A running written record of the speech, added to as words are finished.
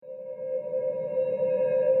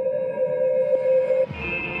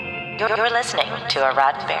You're listening to a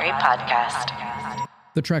Roddenberry podcast.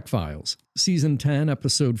 The Trek Files, Season 10,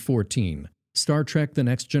 Episode 14, Star Trek The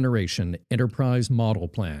Next Generation Enterprise Model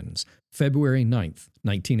Plans, February 9th,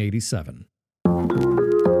 1987.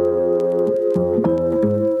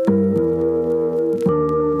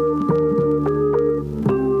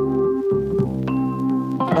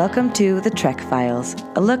 Welcome to The Trek Files,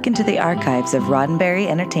 a look into the archives of Roddenberry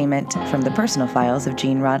Entertainment from the personal files of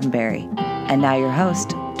Gene Roddenberry. And now your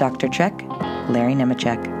host, Dr. Trek, Larry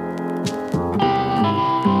Nemechek.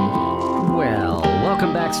 Well,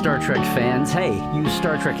 welcome back, Star Trek fans. Hey, you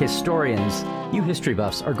Star Trek historians, you history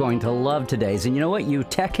buffs are going to love today's. And you know what? You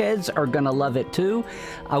tech heads are going to love it too.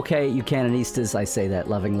 Okay, you canonistas, I say that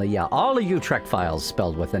lovingly. Yeah, all of you Trek Files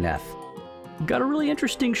spelled with an F. We've got a really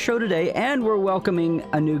interesting show today, and we're welcoming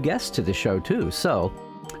a new guest to the show too. So,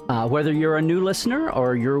 whether you're a new listener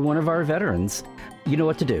or you're one of our veterans, you know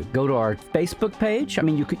what to do. Go to our Facebook page. I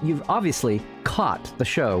mean, you've obviously caught the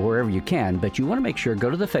show wherever you can, but you want to make sure,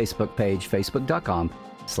 go to the Facebook page,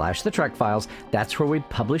 facebook.com/The Trek Files. That's where we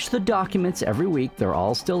publish the documents every week. They're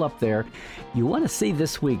all still up there. You want to see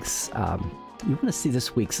this week's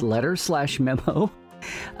letter/memo.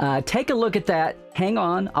 Take a look at that. Hang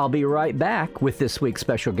on. I'll be right back with this week's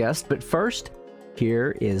special guest. But first,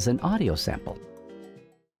 here is an audio sample.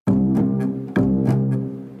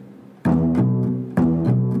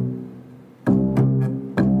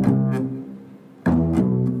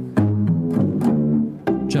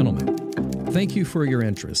 Gentlemen, thank you for your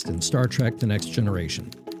interest in Star Trek The Next Generation.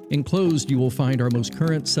 Enclosed, you will find our most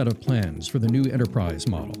current set of plans for the new Enterprise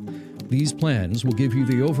model. These plans will give you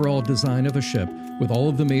the overall design of a ship with all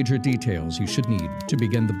of the major details you should need to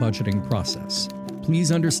begin the budgeting process.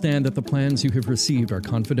 Please understand that the plans you have received are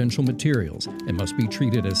confidential materials and must be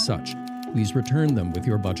treated as such. Please return them with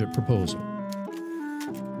your budget proposal.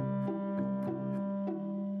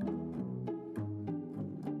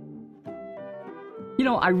 You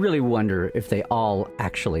know, I really wonder if they all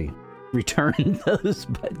actually return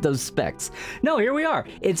those specs. No, here we are.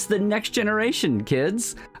 It's the next generation,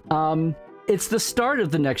 kids. It's the start of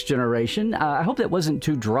the next generation. I hope that wasn't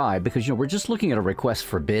too dry because, we're just looking at a request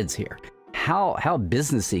for bids here. How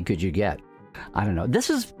businessy could you get? I don't know. This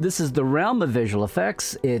is the realm of visual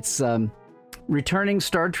effects. It's returning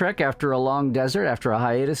Star Trek after a long desert, after a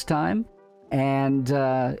hiatus time. And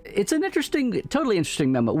it's an totally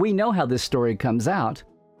interesting memo. We know how this story comes out,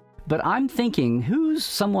 but I'm thinking, who's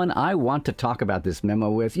someone I want to talk about this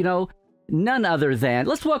memo with? None other than,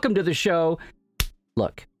 let's welcome to the show.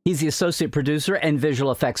 Look, he's the associate producer and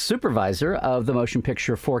visual effects supervisor of the Motion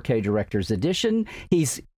Picture 4K Director's Edition.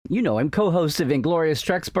 He's, co-host of Inglorious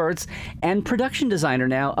Treksperts and production designer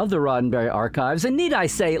now of the Roddenberry Archives. And need I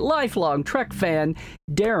say, lifelong Trek fan,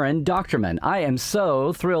 Darren Doctorman. I am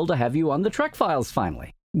so thrilled to have you on the Trek Files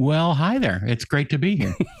finally. Well, hi there. It's great to be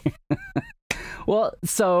here. Well,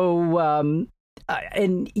 so,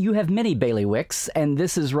 and you have many bailiwicks, and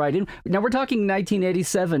this is right in. Now, we're talking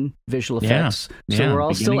 1987 visual effects. So we're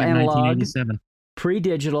all still analog,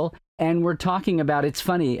 pre-digital. And we're talking about, it's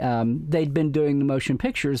funny, they'd been doing the motion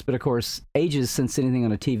pictures, but of course, ages since anything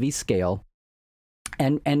on a TV scale.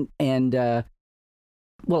 And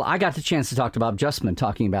well, I got the chance to talk to Bob Justman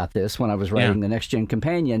talking about this when I was writing The Next Gen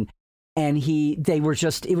Companion. And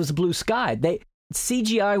it was blue sky.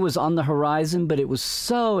 CGI was on the horizon, but it was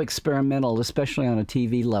so experimental, especially on a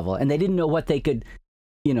TV level. And they didn't know what they could,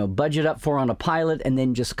 budget up for on a pilot and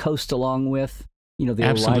then just coast along with. The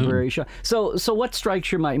old library show. So what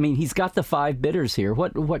strikes your mind? I mean, he's got the 5 bidders here.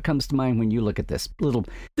 What comes to mind when you look at this?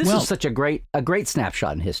 This is such a great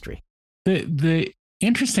snapshot in history. The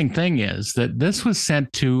interesting thing is that this was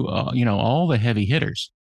sent to all the heavy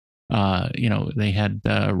hitters. They had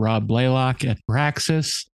Rob Blaylock at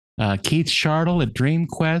Praxis, Keith Chartle at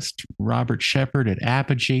DreamQuest, Robert Shepard at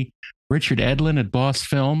Apogee, Richard Edlin at Boss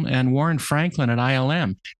Film, and Warren Franklin at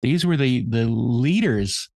ILM. These were the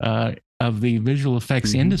leaders of the visual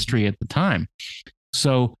effects industry at the time.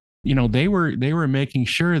 So, they were making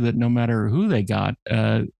sure that no matter who they got,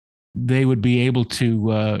 they would be able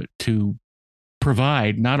to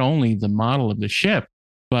provide not only the model of the ship,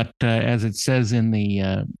 but as it says in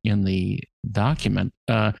the document,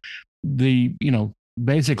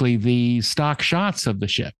 basically the stock shots of the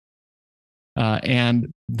ship.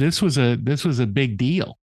 And this was a big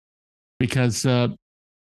deal because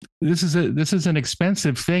this is an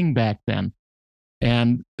expensive thing back then,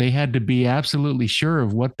 and they had to be absolutely sure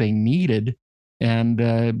of what they needed and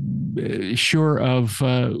sure of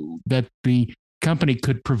that the company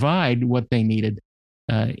could provide what they needed.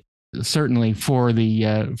 Certainly for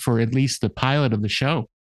at least the pilot of the show,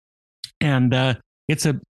 and it's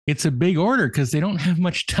it's a big order because they don't have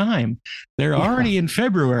much time. They're already in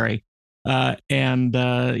February.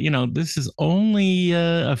 This is only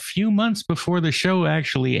a few months before the show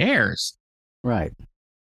actually airs. Right.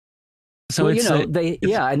 So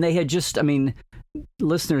and they had just,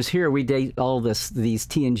 listeners here, we date all these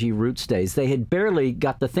TNG Roots days. They had barely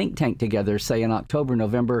got the think tank together, say in October,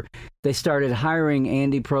 November. They started hiring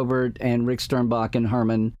Andy Probert and Rick Sternbach and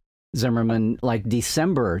Herman Zimmerman like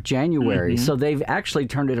December, January. So they've actually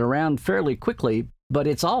turned it around fairly quickly, but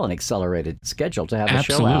it's all an accelerated schedule to have the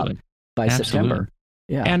show out by September.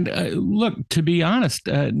 Yeah. And look, to be honest,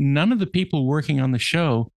 none of the people working on the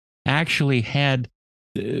show actually had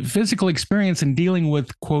physical experience in dealing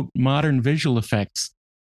with, quote, modern visual effects.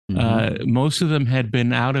 Most of them had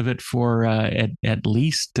been out of it for at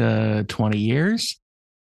least 20 years.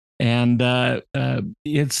 And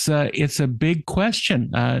it's a big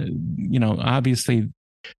question. Obviously,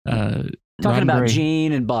 talking about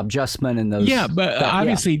Gene and Bob Justman and those. Yeah, but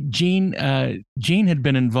obviously Gene had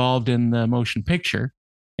been involved in the motion picture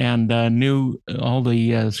and knew all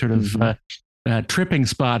the sort of tripping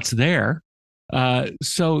spots there.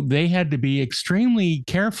 So they had to be extremely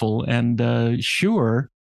careful and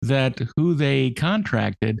sure that who they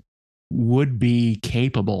contracted would be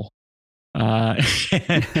capable.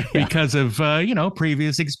 Because of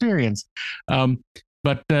previous experience.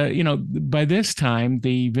 But by this time,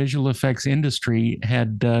 the visual effects industry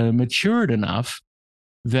had matured enough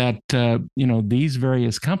that these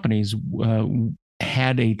various companies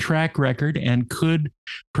had a track record and could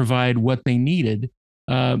provide what they needed,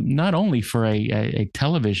 not only for a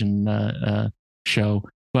television show,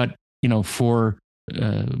 but for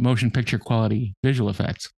motion picture quality visual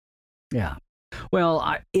effects. Yeah.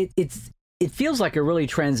 Well, it feels like a really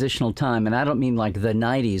transitional time, and I don't mean like the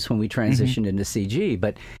 90s when we transitioned into CG,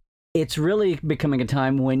 but it's really becoming a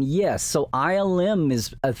time when, so ILM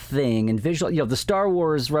is a thing, and visual, the Star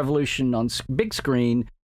Wars revolution on big screen,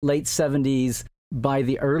 late 70s, by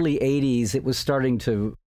the early 80s, it was starting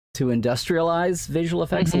to industrialize visual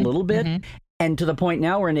effects a little bit, and to the point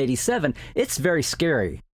now we're in 87, it's very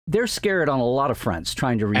scary. They're scared on a lot of fronts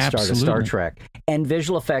trying to restart a Star Trek, and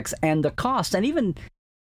visual effects and the cost, and even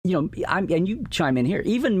and you chime in here,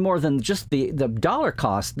 even more than just the dollar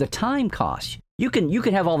cost, the time cost. You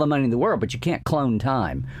can have all the money in the world, but you can't clone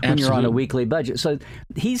time when you're on a weekly budget. So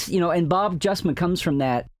he's, and Bob Justman comes from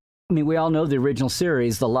that. We all know the original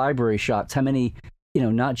series, the library shots, how many,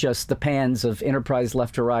 not just the pans of Enterprise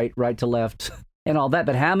left to right, right to left, and all that,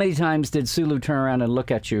 but how many times did Sulu turn around and look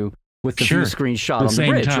at you with the view screen shot on the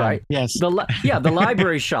bridge, right? Yes. The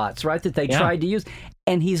library shots, right, that they tried to use.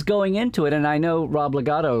 And he's going into it, and I know Rob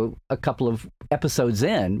Legato, a couple of episodes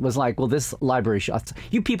in, was like, well, this library shots,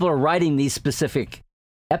 you people are writing these specific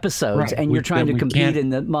episodes, and you're trying to compete in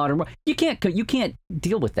the modern world. You can't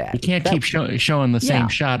deal with that. You can't keep showing the same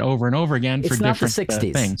shot over and over again for different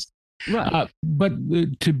things. Right. But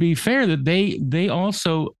to be fair, that they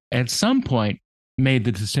also, at some point, made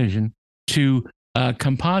the decision to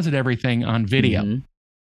composite everything on video.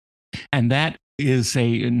 And that is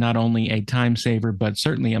not only a time saver, but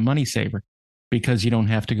certainly a money saver, because you don't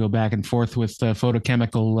have to go back and forth with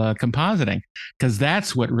photochemical compositing, because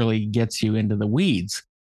that's what really gets you into the weeds.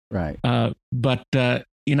 Right. But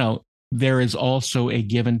there is also a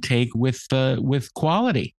give and take with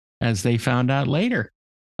quality, as they found out later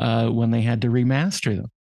when they had to remaster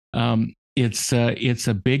them. It's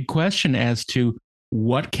a big question as to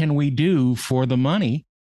what can we do for the money,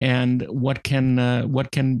 and what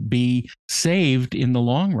can be saved in the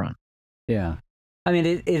long run. Yeah.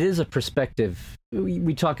 It is a perspective.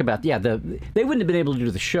 We talk about, they wouldn't have been able to do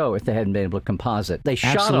the show if they hadn't been able to composite. They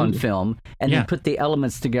shot on film and then put the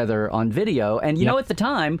elements together on video. And, at the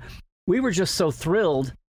time, we were just so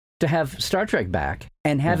thrilled to have Star Trek back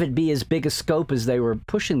and have it be as big a scope as they were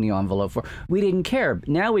pushing the envelope for. We didn't care.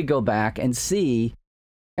 Now we go back and see.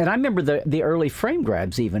 And I remember the early frame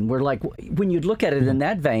grabs even were like, when you'd look at it in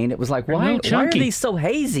that vein, it was like, why are these so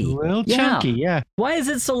hazy? A little chunky, yeah. Why is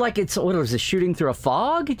it so like what was it, shooting through a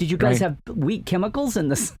fog? Did you guys have weak chemicals in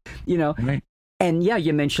this, Right. And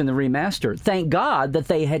you mentioned the remaster. Thank God that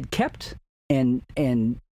they had kept and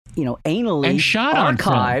anally and shot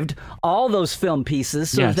archived all those film pieces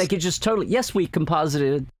so that they could just totally, we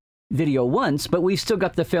composited video once, but we've still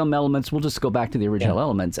got the film elements. We'll just go back to the original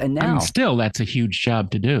elements. And now, still, that's a huge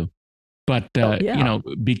job to do. But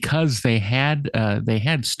because they had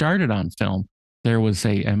started on film, there was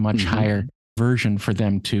a much higher version for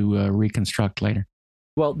them to reconstruct later.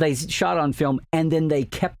 Well, they shot on film and then they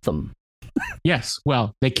kept them. Yes.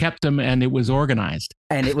 Well, they kept them, and it was organized.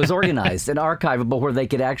 And it was organized and archivable where they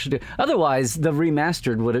could actually do. Otherwise, the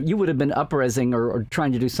remastered you would have been up-resing or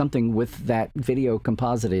trying to do something with that video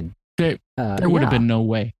composited. There would have been no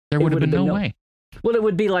way. There would have been no way. Well, it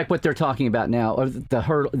would be like what they're talking about now, or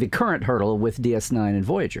the current hurdle with DS9 and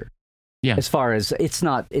Voyager. Yeah. As far as it's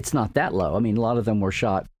not that low. I mean, a lot of them were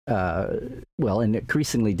shot and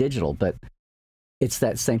increasingly digital, but it's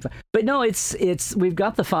that same. But no, it's we've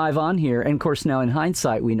got the 5 on here, and of course now in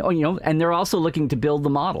hindsight we know, and they're also looking to build the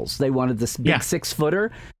models. They wanted this big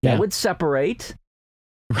 6-footer that would separate,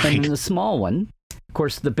 right, and then the small one. Of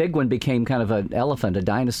course, the big one became kind of an elephant, a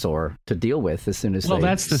dinosaur to deal with as soon as. Well,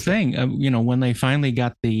 that's the thing. When they finally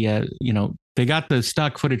got the, they got the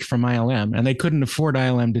stock footage from ILM, and they couldn't afford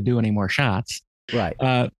ILM to do any more shots. Right.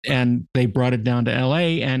 And they brought it down to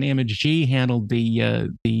LA, and Image G handled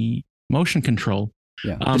the motion control.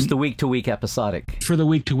 Yeah. Just the week-to-week episodic. For the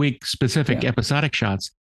week-to-week specific episodic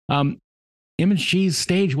shots. Image G's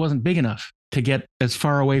stage wasn't big enough to get as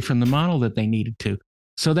far away from the model that they needed to.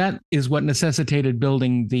 So that is what necessitated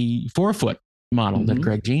building the 4-foot model that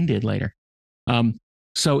Greg Jean did later.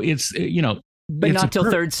 So it's, but not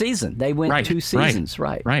till third season. They went 2 seasons,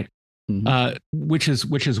 right? Mm-hmm. Which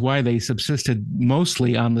is why they subsisted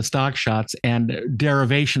mostly on the stock shots and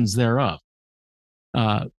derivations thereof.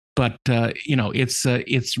 But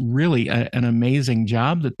it's really an amazing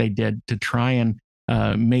job that they did to try and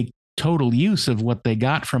make total use of what they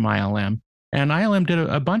got from ILM. And ILM did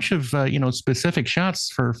a bunch of specific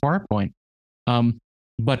shots for Farpoint,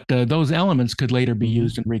 but those elements could later be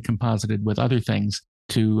used and recomposited with other things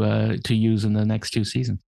to use in the next 2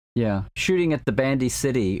 seasons. Yeah, shooting at the Bandy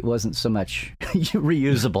City wasn't so much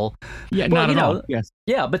reusable. Yeah, not at all. Yes.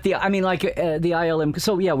 Yeah, but the ILM.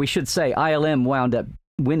 So yeah, we should say ILM wound up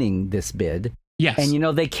winning this bid. Yes.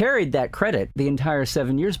 And they carried that credit the entire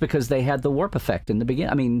 7 years because they had the warp effect in the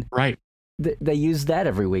beginning. I mean, right. They used that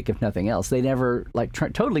every week, if nothing else. They never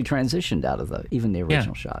totally transitioned out of even the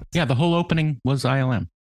original shots. Yeah, the whole opening was ILM.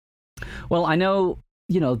 Well, I know,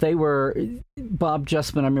 they were, Bob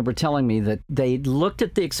Justman, I remember telling me that they looked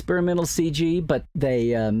at the experimental CG, but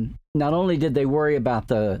they, not only did they worry about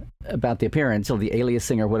the appearance or the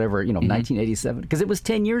aliasing or whatever, 1987, because it was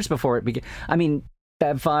 10 years before it began. I mean,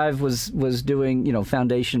 Fab 5 was doing,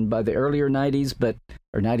 Foundation by the earlier 90s, but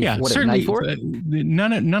or 90, yeah, what, certainly 94?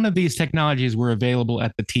 None of these technologies were available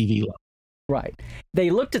at the TV level. Right. They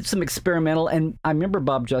looked at some experimental, and I remember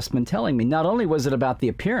Bob Justman telling me not only was it about the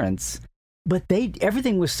appearance, but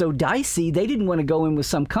everything was so dicey, they didn't want to go in with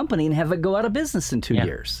some company and have it go out of business in 2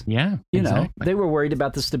 years. Yeah, exactly. They were worried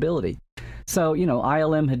about the stability. So,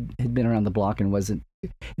 ILM had been around the block and wasn't.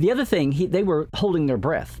 The other thing, they were holding their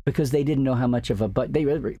breath because they didn't know how much of but they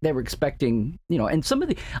were expecting, and some of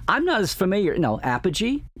the, I'm not as familiar. No,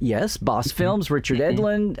 Apogee, yes, Boss Films, Richard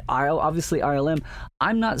Edlund, obviously ILM.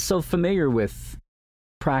 I'm not so familiar with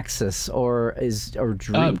Praxis or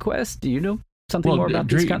DreamQuest. Do you know something more about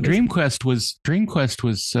these companies? DreamQuest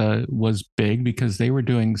was big because they were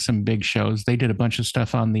doing some big shows. They did a bunch of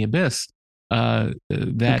stuff on the Abyss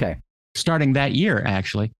starting that year,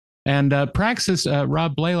 actually. And Praxis,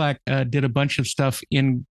 Rob Blaylock did a bunch of stuff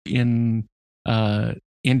in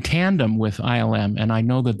tandem with ILM, and I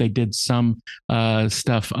know that they did some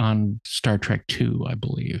stuff on Star Trek II, I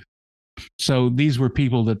believe. So these were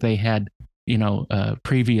people that they had,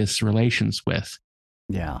 previous relations with.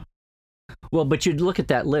 Yeah. Well, but you'd look at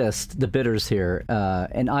that list, the bidders here,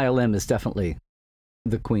 and ILM is definitely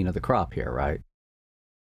the queen of the crop here, right?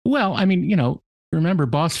 Well, I mean, remember,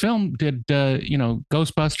 Boss Film did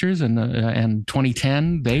Ghostbusters and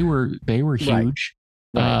 2010. They were huge.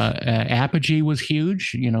 Right. Apogee was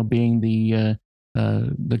huge. Being the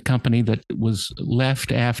company that was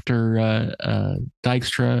left after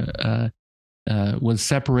Dykstra was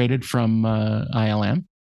separated from ILM.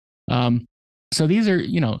 So these are,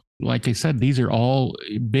 like I said, these are all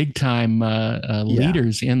big time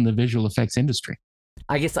leaders in the visual effects industry.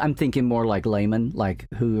 I guess I'm thinking more like layman, like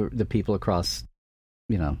who are the people across.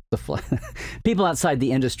 People outside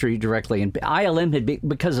the industry directly, and ILM had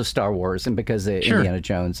because of Star Wars and because of Indiana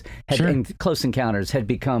Jones and Close Encounters had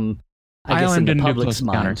become, I guess, in the public's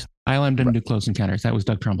mind. ILM didn't do Close Encounters. That was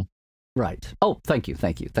Doug Trumbull. Right. Oh, thank you.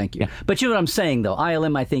 Yeah. But you know what I'm saying, though.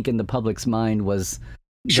 ILM, I think, in the public's mind was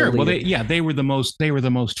well, they were the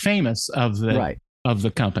most famous of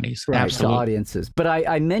the companies, right, absolutely. To audiences. But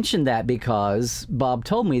I mentioned that because Bob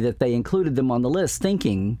told me that they included them on the list,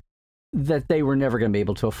 thinking that they were never going to be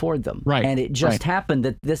able to afford them. Right. And it just happened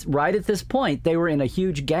that at this point, they were in a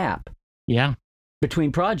huge gap. Yeah.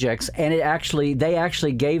 Between projects. And they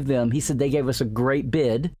actually gave them, he said they gave us a great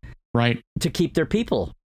bid. Right. To keep their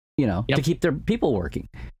people, to keep their people working.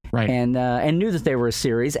 Right. And knew that they were a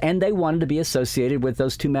series, and they wanted to be associated with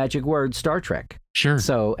those two magic words, Star Trek. Sure.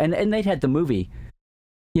 So, and they'd had the movie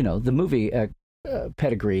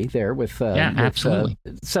pedigree there with absolutely.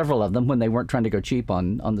 Several of them when they weren't trying to go cheap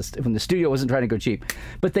when the studio wasn't trying to go cheap.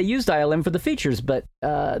 But they used ILM for the features. But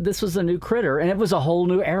this was a new critter, and it was a whole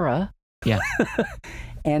new era. Yeah.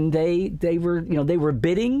 And they were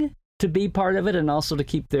bidding to be part of it, and also to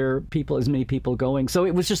keep their people, as many people, going. So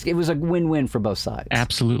it was a win-win for both sides.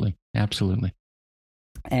 Absolutely. And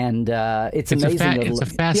it's amazing. It's a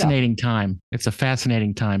fascinating time. It's a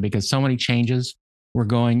fascinating time because so many changes were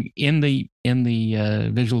going in the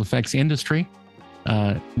visual effects industry.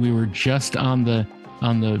 We were just on the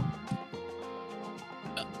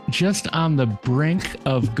brink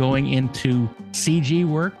of going into CG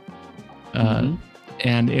work.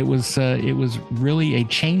 And it was really a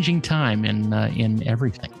changing time in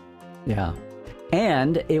everything. Yeah.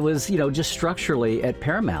 And it was, just structurally at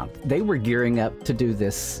Paramount, they were gearing up to do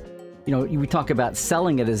this. We talk about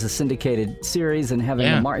selling it as a syndicated series and having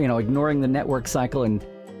ignoring the network cycle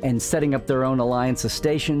and setting up their own alliance of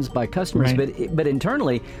stations by customers. Right. But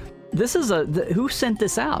internally, this is who sent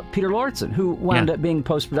this out? Peter Lortzen, who wound up being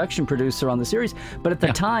post-production producer on the series. But at the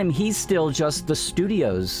time, he's still just the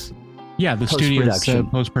studio's the studio's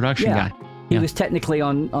post-production guy. He was technically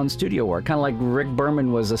on studio work, kind of like Rick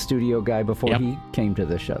Berman was a studio guy before he came to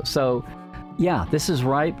the show. So, this is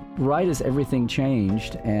right as everything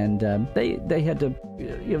changed, and they had to,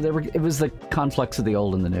 it was the conflicts of the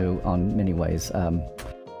old and the new on many ways.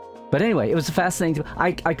 But anyway, it was fascinating.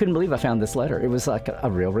 I couldn't believe I found this letter. It was like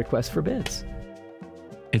a real request for bids.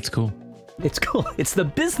 It's cool. It's cool. It's the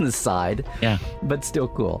business side, but still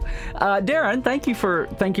cool. Darren, thank you for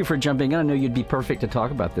jumping in. I know you'd be perfect to talk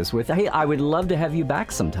about this with. Hey, I would love to have you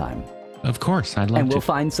back sometime. Of course, I'd love to. And we'll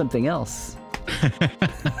find something else.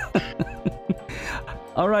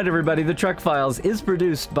 All right, everybody. The Trek Files is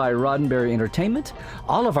produced by Roddenberry Entertainment.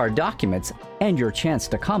 All of our documents and your chance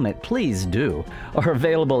to comment, please do, are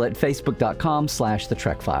available at facebook.com/The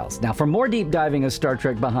Trek Files. Now, for more deep diving of Star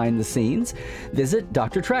Trek behind the scenes, visit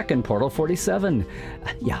Dr. Trek and Portal 47.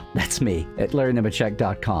 Yeah, that's me at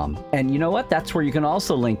LarryNemecek.com. And you know what? That's where you can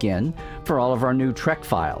also link in for all of our new Trek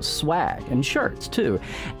Files, swag, and shirts, too,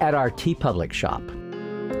 at our TeePublic shop.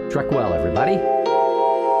 Trek well, everybody.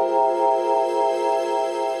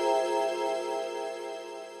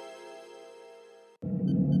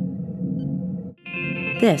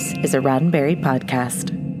 This is a Roddenberry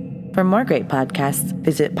podcast. For more great podcasts,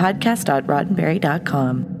 visit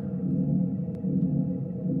podcast.roddenberry.com.